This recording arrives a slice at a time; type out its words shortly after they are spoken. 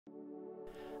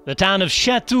The town of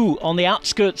Château on the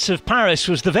outskirts of Paris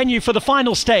was the venue for the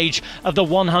final stage of the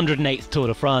 108th Tour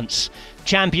de France.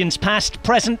 Champions past,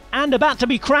 present and about to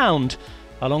be crowned,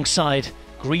 alongside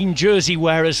green jersey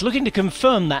wearers looking to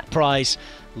confirm that prize,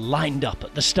 lined up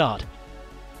at the start.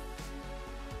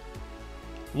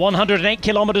 108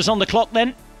 kilometres on the clock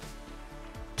then,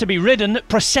 to be ridden at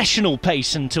processional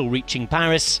pace until reaching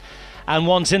Paris, and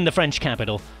once in the French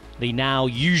capital, the now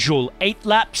usual 8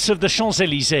 laps of the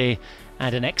Champs-Élysées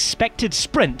and an expected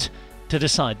sprint to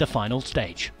decide the final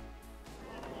stage.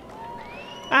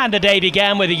 And the day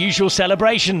began with the usual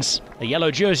celebrations. The yellow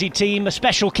jersey team, a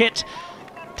special kit.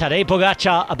 Tadej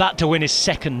Pogačar about to win his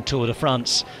second Tour de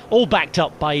France, all backed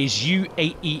up by his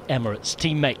UAE Emirates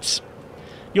teammates.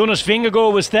 Jonas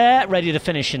Vingegaard was there, ready to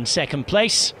finish in second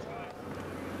place.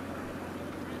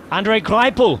 André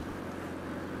Greipel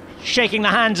shaking the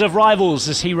hands of rivals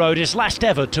as he rode his last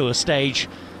ever Tour stage,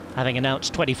 having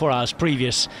announced 24 hours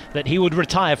previous that he would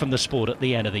retire from the sport at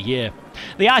the end of the year.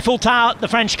 The Eiffel Tower, the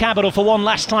French capital, for one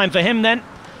last time for him then.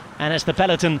 And as the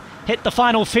peloton hit the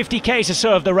final 50 k's or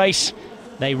so of the race,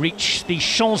 they reach the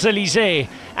Champs-Élysées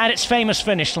and its famous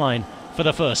finish line for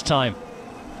the first time.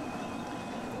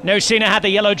 No sooner had the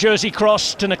yellow jersey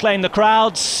crossed and acclaimed the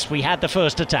crowds, we had the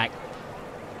first attack.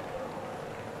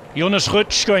 Jonas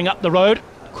Rutsch going up the road,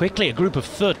 quickly a group of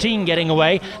 13 getting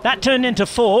away. That turned into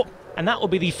 4. And that will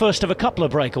be the first of a couple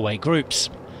of breakaway groups.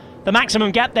 The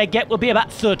maximum gap they get will be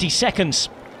about 30 seconds.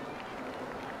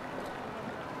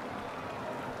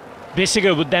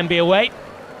 Bissiger would then be away.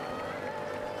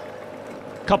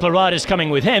 A couple of riders coming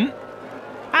with him.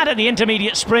 And at the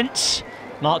intermediate sprints,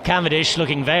 Mark Cavendish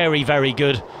looking very, very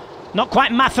good. Not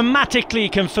quite mathematically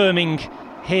confirming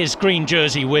his green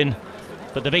jersey win,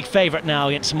 but the big favourite now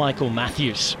against Michael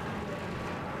Matthews.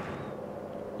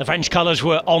 The French colours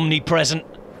were omnipresent.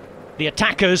 The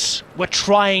attackers were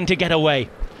trying to get away.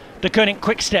 The Koenig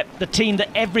Quick-Step, the team that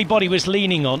everybody was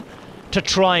leaning on to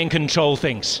try and control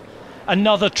things.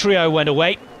 Another trio went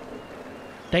away.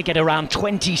 They get around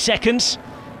 20 seconds.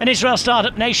 And Israel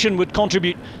Startup Nation would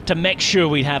contribute to make sure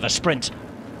we'd have a sprint.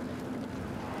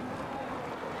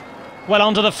 Well,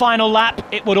 onto the final lap,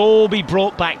 it would all be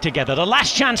brought back together. The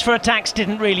last chance for attacks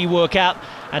didn't really work out,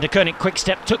 and the Koenig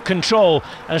Quick-Step took control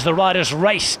as the riders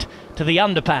raced to the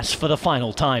underpass for the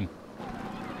final time.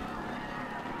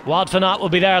 Wout van Aert will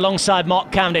be there alongside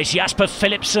Mark Cavendish, Jasper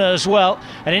Philipsen as well.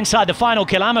 And inside the final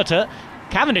kilometre,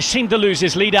 Cavendish seemed to lose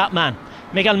his lead-out man.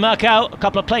 Eddy Merckx a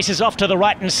couple of places off to the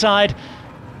right-hand side.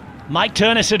 Mike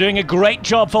Turness are doing a great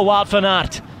job for Wout van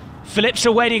Aert.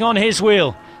 Philipsen waiting on his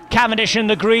wheel. Cavendish in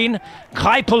the green.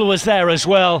 Greipel was there as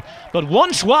well. But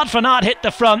once Wout van Aert hit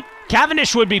the front,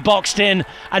 Cavendish would be boxed in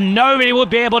and nobody would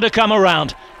be able to come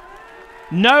around.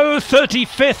 No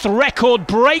 35th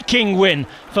record-breaking win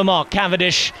for Mark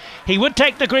Cavendish. He would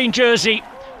take the green jersey.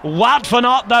 Wout van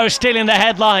Aert, though, still in the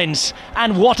headlines.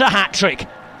 And what a hat-trick.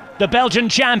 The Belgian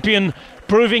champion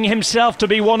proving himself to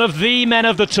be one of the men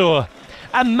of the Tour.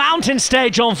 A mountain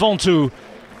stage on Ventoux.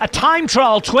 A time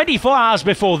trial 24 hours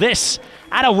before this.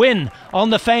 And a win on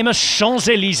the famous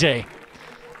Champs-Élysées.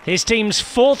 His team's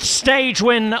 4th stage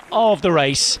win of the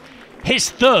race. His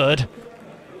 3rd.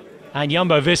 And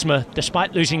Jumbo-Visma,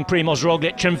 despite losing Primož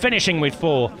Roglič and finishing with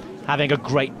 4, having a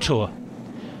great tour.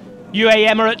 UAE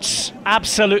Emirates,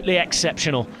 absolutely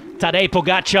exceptional. Tadej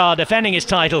Pogačar defending his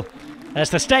title as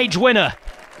the stage winner,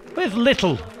 with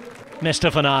little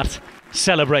Mr. Van Aert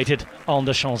celebrated on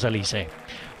the Champs-Élysées.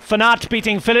 Van Aert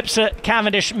beating Philipsen,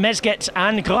 Cavendish, Mesgetz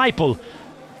and Greipel.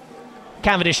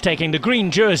 Cavendish taking the green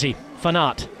jersey, Van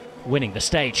Aert winning the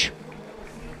stage.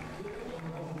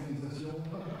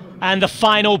 And the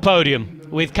final podium,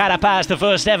 with Carapaz, the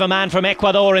first ever man from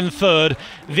Ecuador, in 3rd.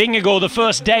 Vingegaard, the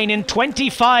first Dane in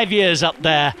 25 years, up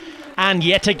there. And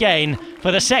yet again,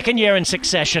 for the 2nd year in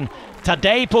succession,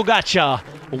 Tadej Pogačar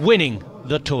winning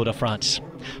the Tour de France.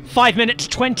 5 minutes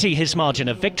 20 his margin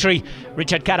of victory.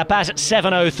 Richard Carapaz at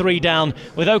 7:03 down,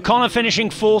 with O'Connor finishing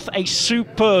 4th, a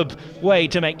superb way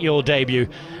to make your debut.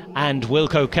 And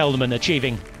Wilco Kelderman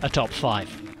achieving a top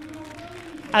 5.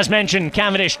 As mentioned,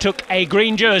 Cavendish took a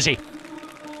green jersey.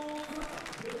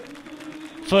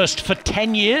 First for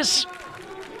 10 years.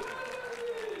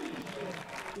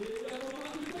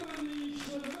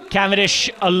 Cavendish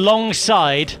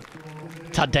alongside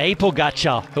Tadej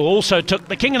Pogačar, who also took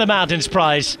the King of the Mountains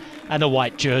prize and a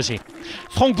white jersey.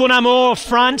 Franck Bonamour of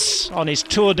France, on his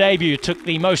Tour debut, took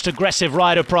the Most Aggressive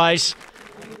Rider prize.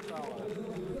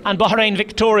 And Bahrain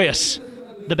Victorious,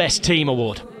 the Best Team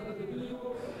award.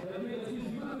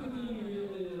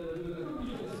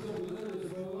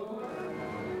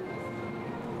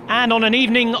 And on an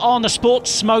evening on the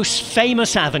sport's most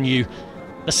famous avenue,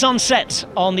 The sun sets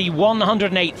on the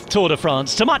 108th Tour de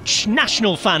France to much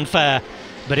national fanfare,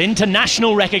 but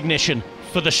international recognition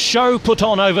for the show put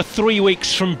on over 3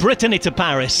 weeks from Brittany to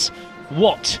Paris.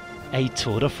 What a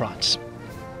Tour de France.